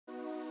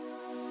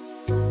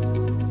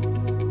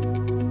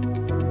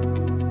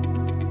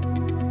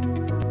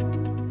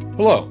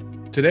Hello.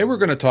 Today we're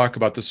going to talk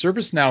about the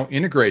ServiceNow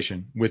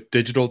integration with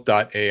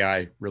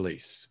Digital.ai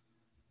Release.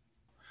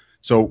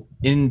 So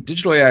in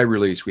Digital.ai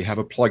Release, we have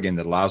a plugin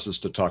that allows us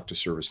to talk to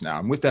ServiceNow.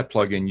 And with that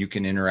plugin, you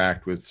can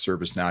interact with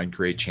ServiceNow and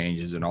create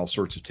changes and all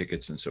sorts of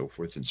tickets and so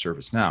forth in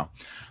ServiceNow.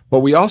 But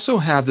we also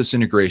have this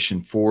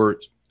integration for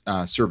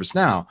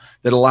ServiceNow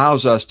that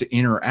allows us to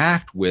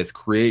interact with,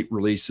 create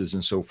releases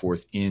and so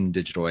forth in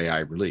Digital.ai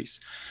Release.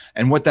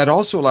 And what that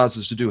also allows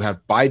us to do,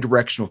 have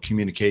bi-directional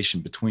communication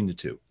between the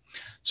two.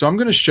 So I'm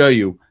going to show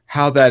you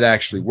how that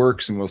actually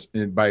works, and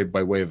we'll by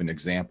way of an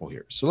example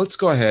here. So let's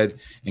go ahead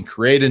and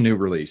create a new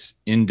release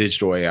in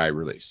Digital.ai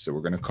Release. So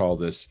we're going to call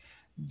this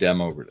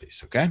demo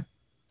release, okay?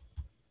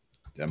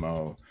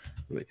 Demo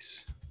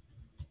release.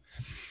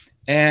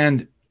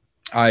 And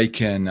I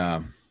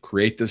can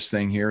create this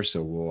thing here.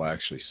 So we'll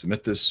actually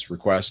submit this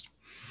request.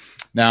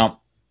 Now,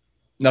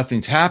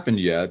 nothing's happened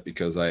yet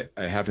because I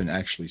haven't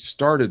actually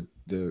started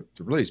the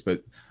release,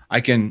 but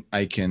I can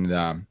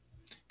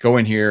go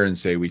in here and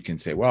say, we can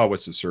say, well,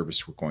 what's the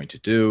service we're going to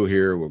do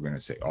here? We're going to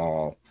say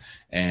all,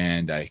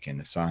 and I can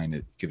assign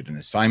it, give it an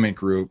assignment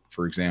group,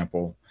 for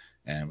example,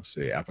 and we'll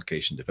say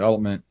application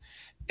development.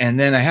 And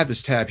then I have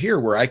this tab here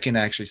where I can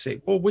actually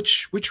say, well,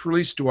 which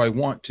release do I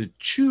want to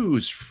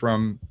choose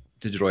from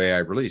Digital.ai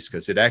Release?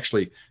 Because it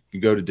actually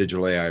can go to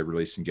Digital.ai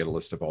Release and get a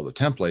list of all the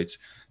templates.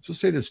 So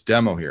say this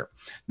demo here.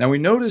 Now we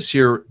notice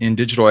here in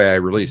Digital.ai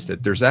Release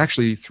that there's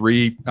actually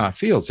three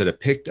fields that are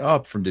picked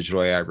up from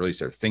Digital.ai Release.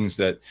 They're things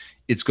that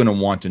it's going to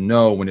want to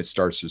know when it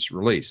starts this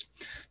release.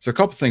 So a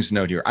couple things to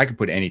note here. I can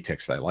put any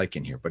text I like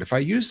in here, but if I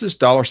use this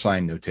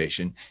 $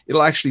 notation,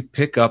 it'll actually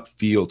pick up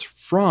fields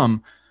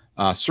from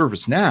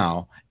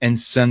ServiceNow and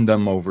send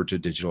them over to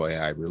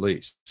Digital.ai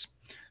Release.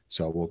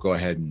 So we'll go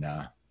ahead and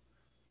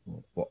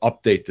we'll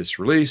update this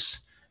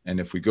release. And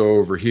if we go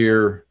over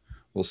here,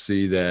 we'll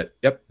see that,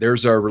 yep,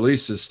 there's our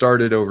releases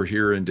started over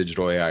here in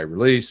Digital.ai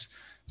Release.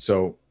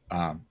 So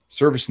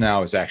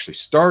ServiceNow has actually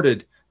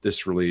started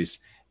this release,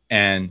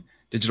 and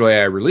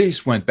Digital.ai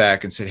Release went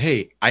back and said,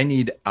 hey, I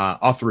need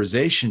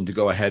authorization to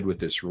go ahead with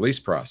this release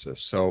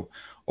process. So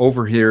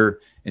over here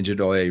in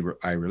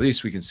Digital.ai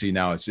Release, we can see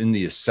now it's in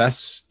the assess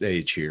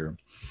stage here,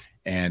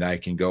 and I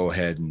can go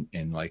ahead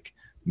and like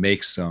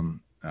make some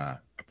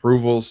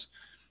approvals.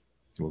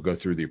 We'll go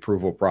through the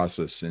approval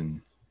process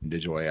in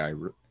Digital.ai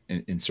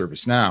in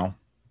ServiceNow.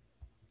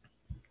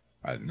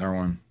 Another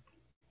one.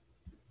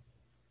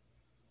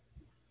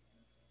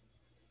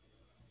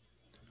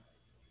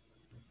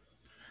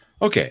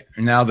 Okay,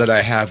 now that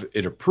I have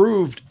it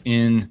approved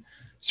in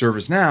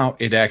ServiceNow,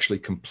 it actually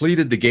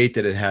completed the gate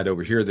that it had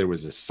over here that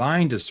was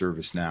assigned to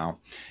ServiceNow,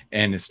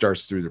 and it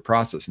starts through the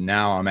process.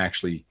 Now I'm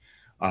actually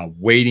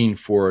waiting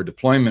for a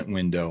deployment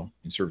window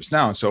in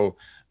ServiceNow. And so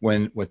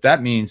what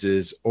that means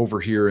is over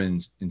here in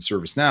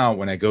ServiceNow,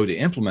 when I go to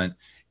implement,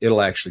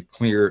 it'll actually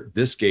clear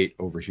this gate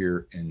over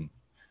here in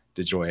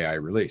Digital.ai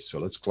Release. So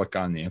let's click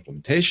on the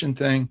implementation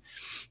thing.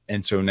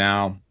 And so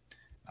now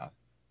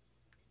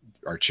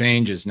our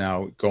change is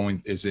now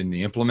is in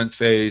the implement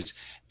phase,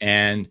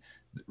 and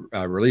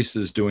release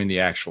is doing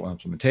the actual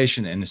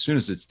implementation. And as soon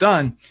as it's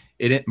done,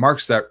 it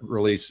marks that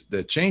release,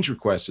 the change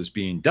request as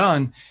being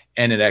done,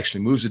 and it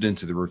actually moves it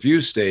into the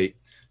review state.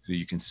 So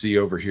you can see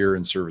over here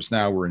in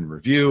ServiceNow, we're in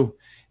review,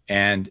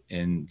 and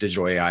in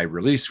Digital.ai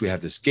Release, we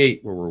have this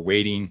gate where we're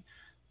waiting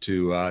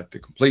to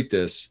complete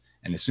this.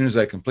 And as soon as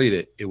I complete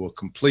it, it will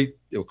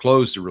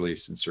close the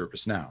release in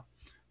ServiceNow.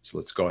 So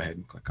let's go ahead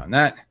and click on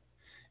that.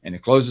 And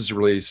it closes the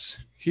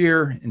release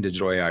here in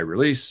Digital.ai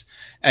Release.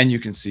 And you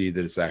can see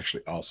that it's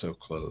actually also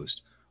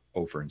closed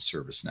over in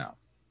ServiceNow.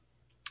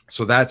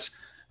 So that's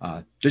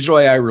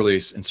Digital.ai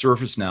Release and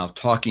ServiceNow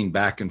talking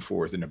back and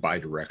forth in a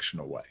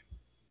bi-directional way.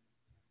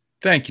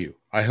 Thank you.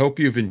 I hope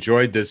you've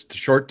enjoyed this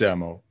short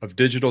demo of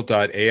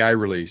Digital.ai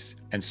Release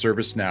and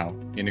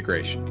ServiceNow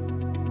integration.